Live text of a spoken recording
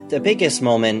The biggest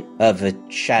moment of a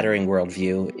shattering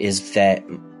worldview is that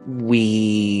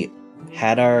we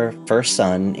had our first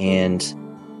son, and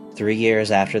 3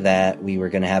 years after that, we were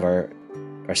going to have our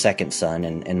second son,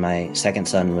 and my second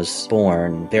son was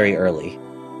born very early.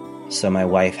 So my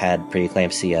wife had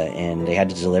preeclampsia, and they had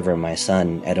to deliver my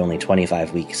son at only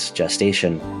 25 weeks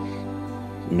gestation.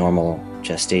 Normal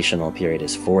gestational period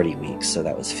is 40 weeks, so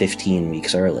that was 15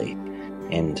 weeks early.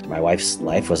 And my wife's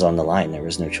life was on the line. There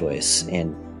was no choice.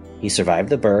 And he survived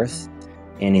the birth,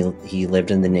 and he lived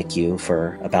in the NICU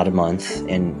for about a month,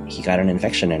 and he got an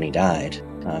infection and he died.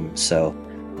 So,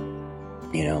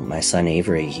 my son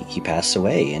Avery, he passed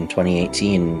away in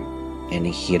 2018, and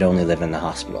he had only lived in the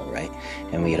hospital, right?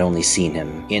 And we had only seen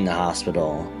him in the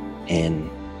hospital, and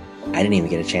I didn't even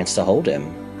get a chance to hold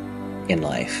him in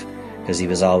life because he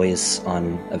was always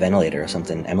on a ventilator or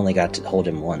something. Emily got to hold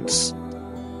him once.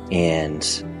 And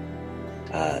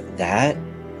that,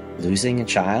 losing a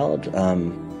child,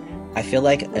 I feel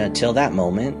like until that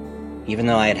moment, even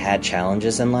though I had had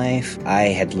challenges in life, I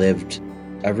had lived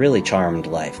a really charmed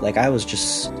life. Like, I was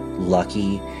just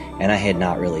lucky, and I had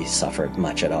not really suffered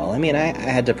much at all. I mean, I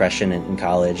had depression in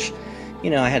college.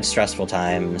 I had stressful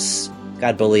times,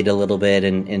 got bullied a little bit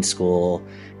in school,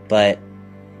 but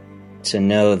to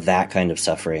know that kind of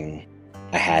suffering,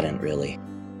 I hadn't really.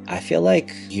 I feel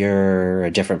like you're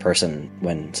a different person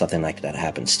when something like that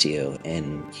happens to you,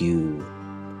 and you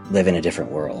live in a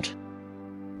different world.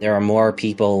 There are more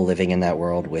people living in that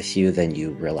world with you than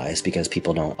you realize, because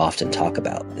people don't often talk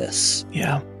about this.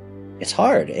 Yeah. It's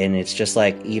hard, and it's just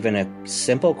like even a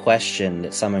simple question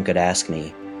that someone could ask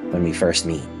me when we first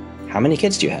meet. How many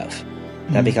kids do you have?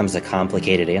 That becomes a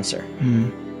complicated answer.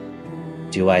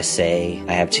 Do I say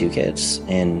I have 2 kids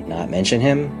and not mention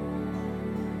him?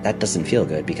 That doesn't feel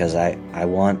good, because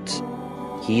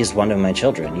he's one of my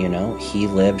children, He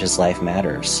lived, his life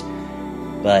matters.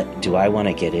 But do I want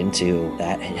to get into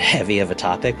that heavy of a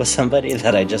topic with somebody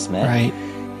that I just met? Right.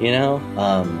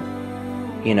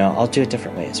 I'll do it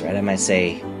different ways, right? I might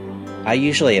say, I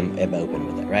usually am open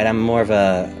with it, right? I'm more of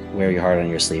a wear your heart on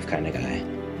your sleeve kind of guy.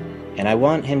 And I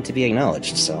want him to be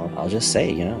acknowledged, so I'll just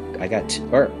say, I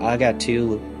got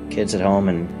 2 kids at home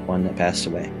and 1 that passed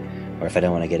away. Or if I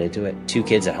don't want to get into it, 2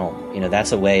 kids at home.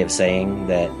 That's a way of saying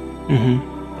that.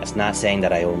 That's not saying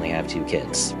that I only have 2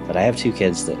 kids, but I have 2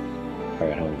 kids that are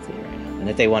at home with me right now. And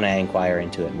if they want to inquire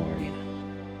into it more,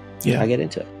 I'll get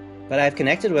into it. But I've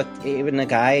connected with even the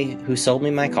guy who sold me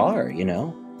my car,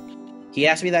 He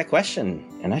asked me that question,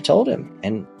 and I told him.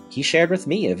 And he shared with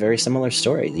me a very similar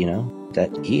story,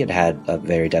 that he had a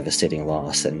very devastating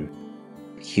loss. And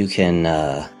you can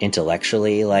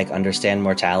intellectually understand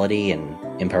mortality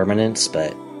and impermanence,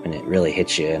 but when it really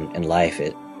hits you in life,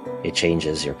 it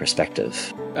changes your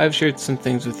perspective. I've shared some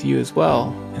things with you as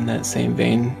well in that same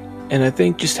vein, and I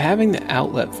think just having the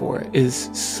outlet for it is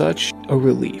such a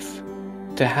relief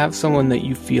to have someone that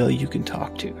you feel you can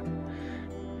talk to.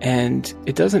 And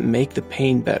it doesn't make the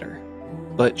pain better,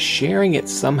 but sharing it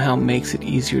somehow makes it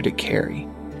easier to carry,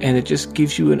 and it just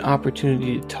gives you an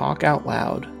opportunity to talk out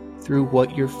loud through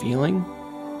what you're feeling.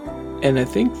 And I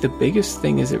think the biggest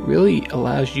thing is it really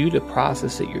allows you to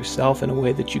process it yourself in a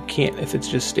way that you can't if it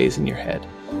just stays in your head.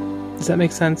 Does that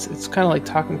make sense? It's kind of like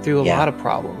talking through a lot of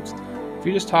problems. If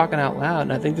you're just talking out loud,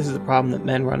 and I think this is a problem that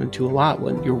men run into a lot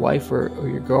when your wife or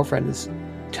your girlfriend is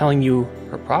telling you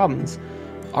her problems,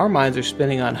 our minds are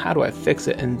spinning on how do I fix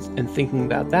it and thinking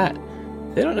about that.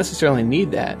 They don't necessarily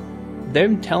need that.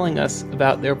 Them telling us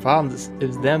about their problems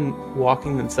is them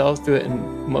walking themselves through it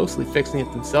and mostly fixing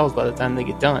it themselves by the time they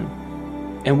get done.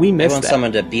 And we miss that. I want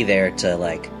someone to be there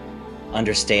to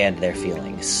understand their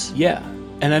feelings. Yeah.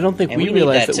 And I don't think we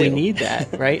realize that we need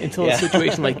that, right? Until Yeah. a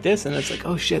situation like this, and it's like,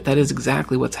 oh shit, that is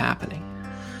exactly what's happening.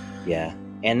 Yeah.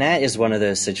 And that is one of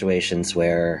those situations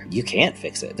where you can't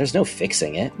fix it. There's no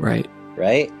fixing it. Right.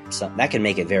 Right? So that can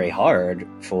make it very hard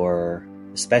for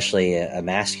especially a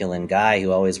masculine guy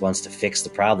who always wants to fix the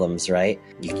problems, right?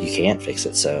 You can't fix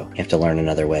it, so you have to learn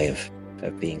another way of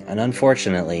being. And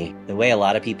unfortunately, the way a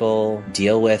lot of people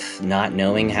deal with not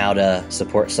knowing how to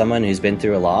support someone who's been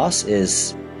through a loss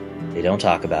is they don't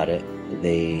talk about it.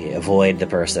 They avoid the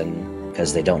person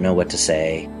because they don't know what to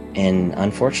say. And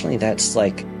unfortunately, that's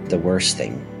the worst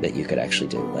thing that you could actually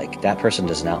do. That person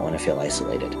does not want to feel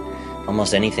isolated.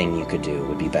 Almost anything you could do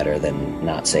would be better than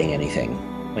not saying anything.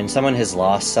 When someone has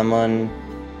lost someone,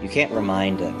 you can't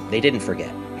remind them. They didn't forget.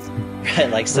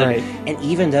 Right? Right. And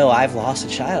even though I've lost a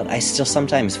child, I still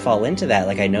sometimes fall into that.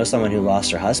 I know someone who lost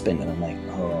her husband, and I'm like,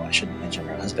 oh, I shouldn't mention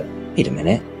her husband. Wait a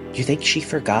minute. Do you think she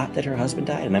forgot that her husband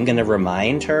died? And I'm going to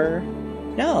remind her?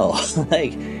 No.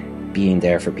 being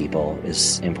there for people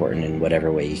is important in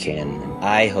whatever way you can. And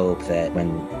I hope that when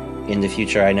in the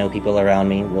future I know people around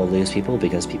me will lose people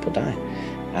because people die.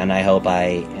 And I hope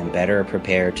I am better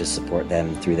prepared to support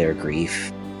them through their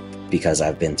grief because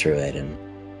I've been through it. And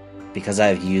because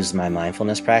I've used my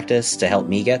mindfulness practice to help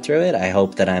me get through it, I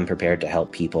hope that I'm prepared to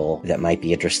help people that might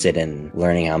be interested in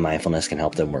learning how mindfulness can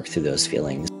help them work through those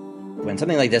feelings. When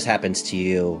something like this happens to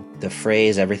you, the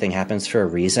phrase "everything happens for a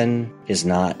reason" is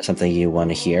not something you want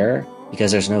to hear,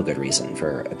 because there's no good reason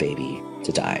for a baby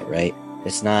to die, right?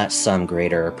 It's not some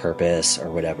greater purpose or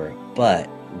whatever, but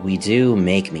we do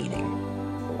make meaning.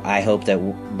 I hope that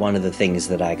one of the things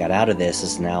that I got out of this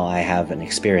is now I have an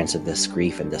experience of this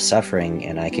grief and this suffering,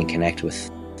 and I can connect with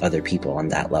other people on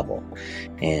that level.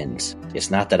 And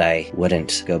it's not that I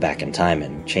wouldn't go back in time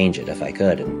and change it if I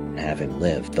could and have him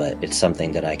live, but it's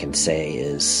something that I can say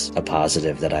is a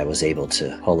positive that I was able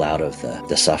to pull out of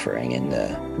the suffering and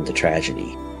the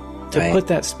tragedy. To put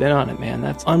that spin on it, man,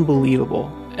 that's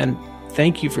unbelievable. And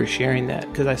thank you for sharing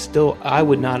that, because I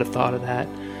would not have thought of that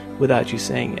without you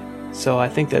saying it. So I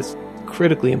think that's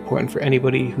critically important for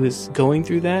anybody who is going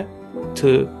through that,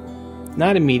 to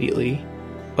not immediately,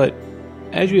 but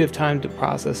as you have time to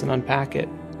process and unpack it,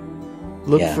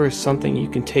 look for something you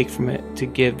can take from it to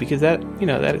give, because that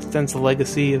extends the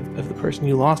legacy of the person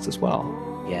you lost as well.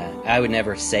 Yeah, I would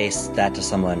never say that to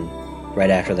someone right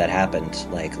after that happened,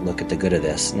 like, look at the good of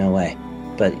this. No way.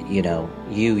 But,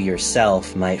 you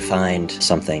yourself might find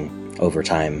something over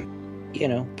time.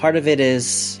 Part of it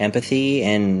is empathy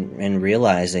and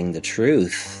realizing the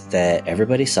truth that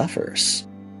everybody suffers.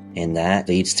 And that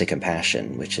leads to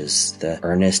compassion, which is the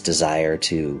earnest desire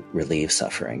to relieve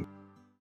suffering.